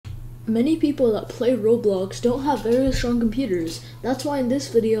Many people that play Roblox don't have very strong computers. That's why in this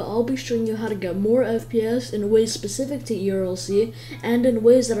video I'll be showing you how to get more FPS in ways specific to ERLC and in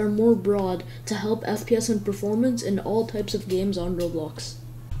ways that are more broad to help FPS and performance in all types of games on Roblox.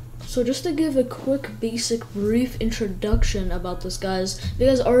 So just to give a quick basic brief introduction about this, guys, if you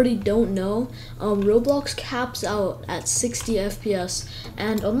guys already don't know, Roblox caps out at 60 FPS,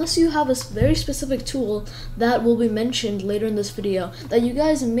 and unless you have a very specific tool that will be mentioned later in this video that you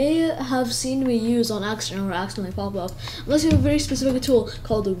guys may have seen me use on accident or accidentally pop up, unless you have a very specific tool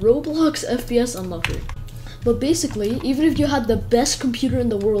called the Roblox Fps Unlocker. But basically, even if you had the best computer in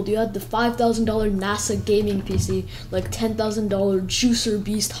the world, you had the $5,000 NASA gaming PC, like $10,000 Juicer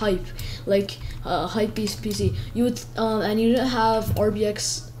Beast Hype, like Hype Beast PC, you would, and you didn't have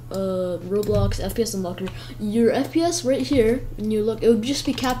RBX Roblox Fps Unlocker, your FPS right here, and you look, it would just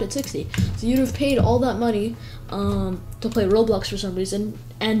be capped at 60. So you'd have paid all that money to play Roblox for some reason,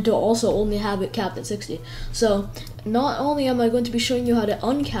 and to also only have it capped at 60. So not only am I going to be showing you how to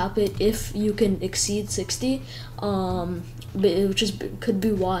uncap it if you can exceed 60, which could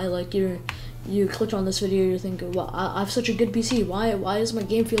be why like you clicked on this video, you're thinking, well, I have such a good PC, why does my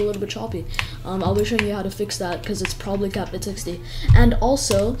game feel a little bit choppy? I'll be showing you how to fix that because it's probably capped at 60, and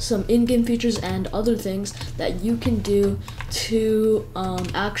also some in-game features and other things that you can do to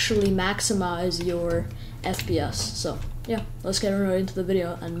actually maximize your FPS. So yeah, let's get right into the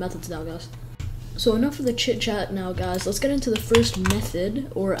video and methods now, guys. So enough of the chit chat now, guys. Let's get into the first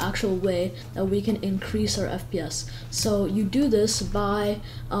method or actual way that we can increase our FPS. So you do this by,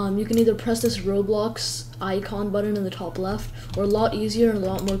 you can either press this Roblox icon button in the top left, or a lot easier and a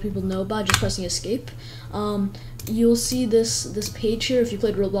lot more people know by just pressing escape. You'll see this page here. If you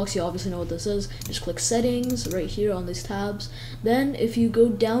played Roblox, you obviously know what this is. Just click settings right here on these tabs. Then if you go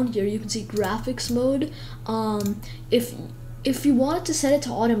down here, you can see graphics mode. If you want to set it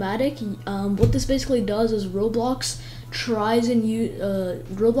to automatic, what this basically does is Roblox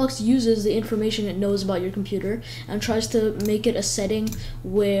uses the information it knows about your computer and tries to make it a setting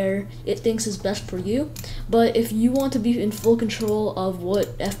where it thinks is best for you. But if you want to be in full control of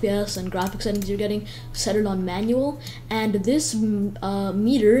what FPS and graphic settings you're getting, set it on manual, and this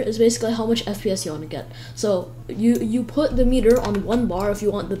meter is basically how much FPS you want to get. So you put the meter on 1 bar if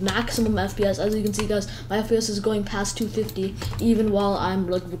you want the maximum FPS. As you can see, guys, my FPS is going past 250 even while I'm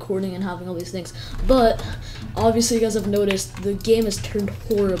like recording and having all these things. But obviously you guys have noticed the game has turned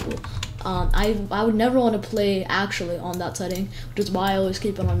horrible. I would never want to play actually on that setting, which is why I always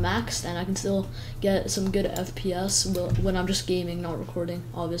keep it on max, and I can still get some good FPS when I'm just gaming, not recording.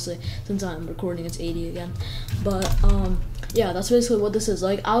 Obviously, since I'm recording, it's 80 again. But yeah, that's basically what this is.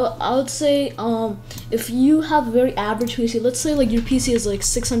 Like I would say, if you have a very average PC, let's say like your PC is like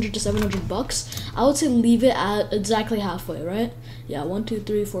 600 to 700 bucks, I would say leave it at exactly halfway, right? Yeah, 1, 2,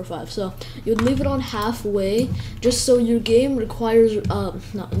 3, 4, 5. So you'd leave it on halfway, just so your game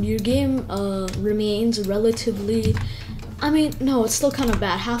remains relatively. I mean, no, it's still kind of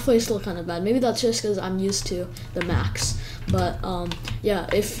bad. Halfway is still kind of bad. Maybe that's just because I'm used to the max. But yeah,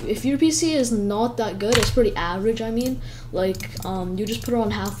 if your PC is not that good, it's pretty average, I mean, like you just put it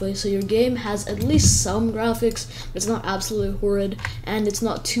on halfway so your game has at least some graphics, but it's not absolutely horrid, and it's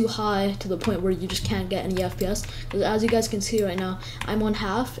not too high to the point where you just can't get any FPS. Because as you guys can see right now, I'm on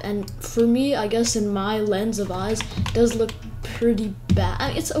half, and for me, I guess in my lens of eyes, it does look pretty bad. I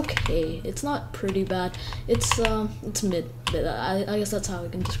mean, it's okay. It's not pretty bad. It's mid. I guess that's how I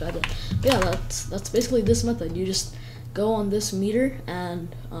can describe it. But yeah, that's basically this method. You just go on this meter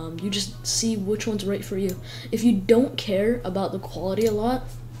and you just see which one's right for you. If you don't care about the quality a lot,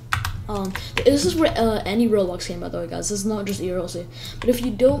 this is where any Roblox game, by the way, guys. This is not just ERLC. But if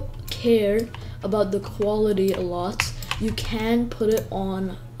you don't care about the quality a lot, you can put it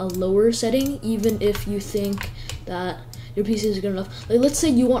on a lower setting, even if you think that your PC is good enough. Like, let's say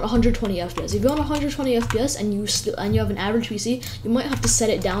you want 120 FPS. If you want 120 FPS and you have an average PC, you might have to set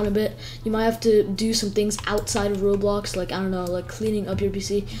it down a bit. You might have to do some things outside of Roblox, like, I don't know, like cleaning up your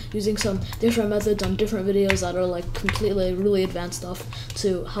PC, using some different methods on different videos that are like completely really advanced stuff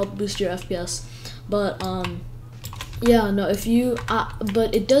to help boost your FPS. But yeah, no, if you,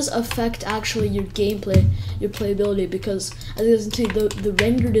 but it does affect actually your gameplay, your playability, because as you can see, the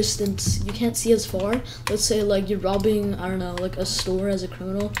render distance, you can't see as far. Let's say like you're robbing, I don't know, like a store as a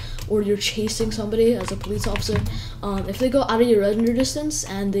criminal, or you're chasing somebody as a police officer. If they go out of your render distance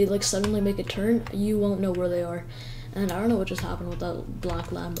and they like suddenly make a turn, you won't know where they are. And I don't know what just happened with that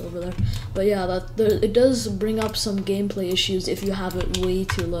black lamp over there. But yeah, it does bring up some gameplay issues if you have it way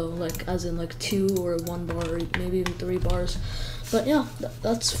too low, like as in like 2 or 1 bar, or maybe even 3 bars. But yeah,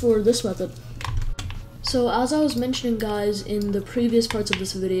 that's for this method. So as I was mentioning, guys, in the previous parts of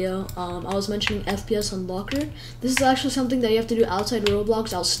this video, I was mentioning FPS Unlocker. This is actually something that you have to do outside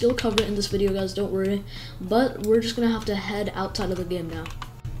Roblox. I'll still cover it in this video, guys, don't worry. But we're just gonna have to head outside of the game now.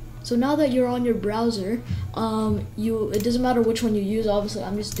 So now that you're on your browser, it doesn't matter which one you use. Obviously,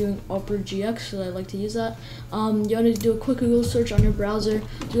 I'm just doing Opera GX because I like to use that. You want to do a quick Google search on your browser.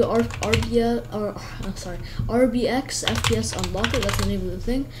 Do RBX FPS Unlocker. That's the name of the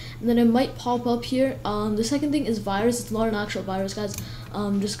thing, and then it might pop up here. The second thing is virus. It's not an actual virus, guys.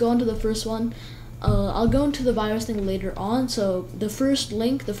 Just go into the first one. I'll go into the virus thing later on. So the first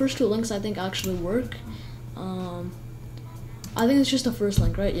two links I think actually work. I think it's just the first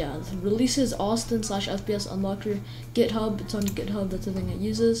link, right? Yeah, releases Austin/FPS Unlocker GitHub. It's on GitHub. That's the thing it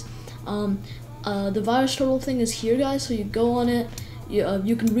uses. The virus total thing is here, guys. So you go on it.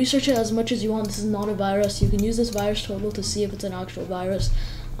 You can research it as much as you want. This is not a virus. You can use this virus total to see if it's an actual virus.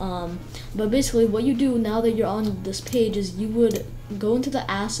 But basically, what you do now that you're on this page is you would go into the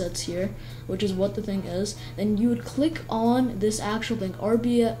assets here, which is what the thing is, and you would click on this actual thing,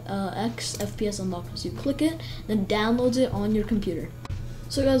 RBX FPS Unlocker. So you click it, then downloads it on your computer.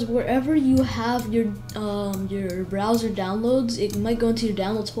 So guys, wherever you have your browser downloads, it might go into your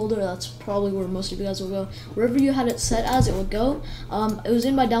downloads folder. That's probably where most of you guys will go. Wherever you had it set as, it would go. It was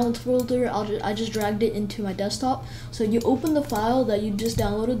in my downloads folder. I just dragged it into my desktop. So you open the file that you just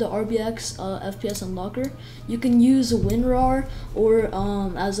downloaded, the RBX FPS Unlocker. You can use WinRAR or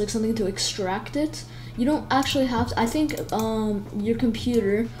as like something to extract it. You don't actually have to. I think your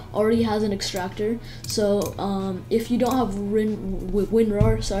computer already has an extractor, so if you don't have WinRAR,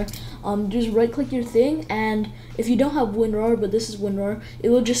 just right click your thing, and if you don't have WinRAR, but this is WinRAR, it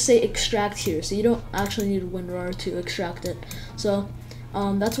will just say extract here, so you don't actually need WinRAR to extract it. So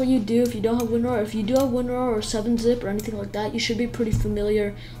that's what you do if you don't have WinRAR. If you do have WinRAR or 7-zip or anything like that, you should be pretty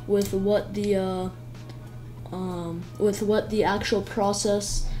familiar with what the actual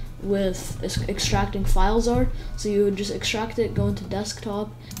process with extracting files are. So you would just extract it, go into desktop,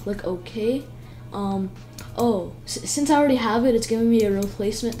 click OK. Since I already have it, it's giving me a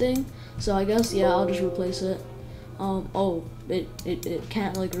replacement thing, so I guess, yeah, I'll just replace it. It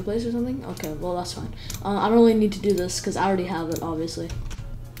can't like replace or something? Okay, well, that's fine. I don't really need to do this because I already have it, obviously.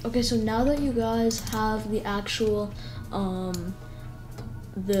 Okay, so now that you guys have the actual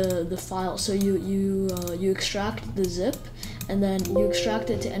the file, so you extract the zip, and then you extract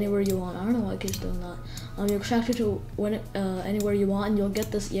it to anywhere you want. I don't know why I keep doing that. You extract it to anywhere you want, and you'll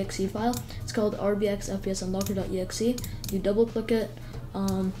get this exe file. It's called RBX FPS Unlocker.exe. You double click it.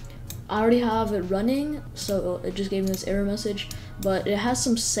 I already have it running, so it just gave me this error message, but it has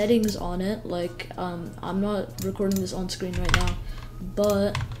some settings on it. Like I'm not recording this on screen right now,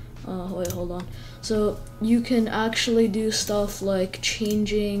 but wait, hold on. So you can actually do stuff like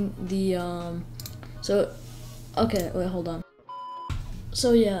changing the okay, wait, hold on.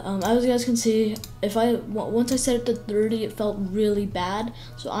 So yeah, as you guys can see, once I set it to 30, it felt really bad.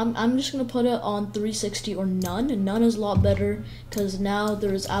 So I'm just gonna put it on 360 or none, and none is a lot better because now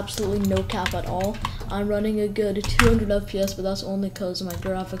there is absolutely no cap at all. I'm running a good 200 FPS, but that's only because my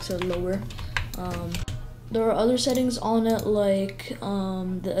graphics are lower. There are other settings on it, like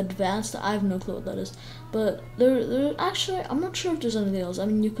the advanced. I have no clue what that is, but there actually, I'm not sure if there's anything else. I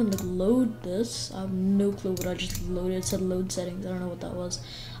mean, you can like load this. I have no clue what I just loaded. It said load settings. I don't know what that was.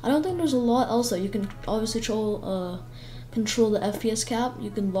 I don't think there's a lot else though. You can obviously control the FPS cap.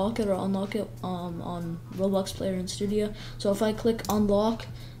 You can lock it or unlock it on Roblox Player and Studio. So if I click unlock,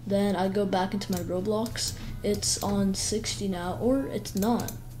 then I go back into my Roblox. It's on 60 now, or it's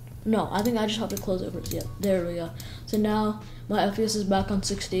not. No, I think I just have to close it first. Yeah, there we go. So now my FPS is back on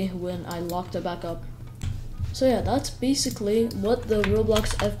 60 when I locked it back up. So yeah, that's basically what the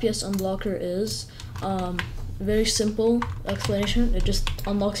Roblox FPS Unlocker is. Very simple explanation. It just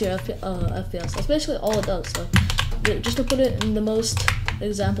unlocks your FPS. That's basically all it does. So just to put it in the most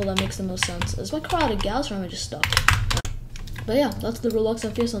example that makes the most sense. Is my car out of gas or am I just stuck? But yeah, that's the Roblox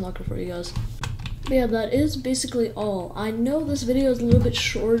FPS Unlocker for you guys. But yeah, that is basically all. I know this video is a little bit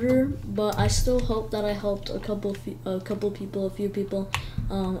shorter, but I still hope that I helped a few people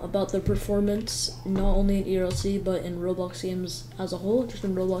about their performance, not only in ERLC but in Roblox games as a whole, just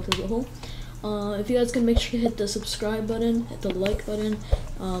in Roblox as a whole. If you guys can make sure to hit the subscribe button, hit the like button,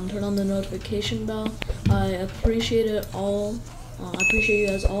 turn on the notification bell. I appreciate it all. I appreciate you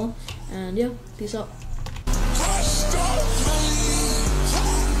guys all, and yeah, peace out.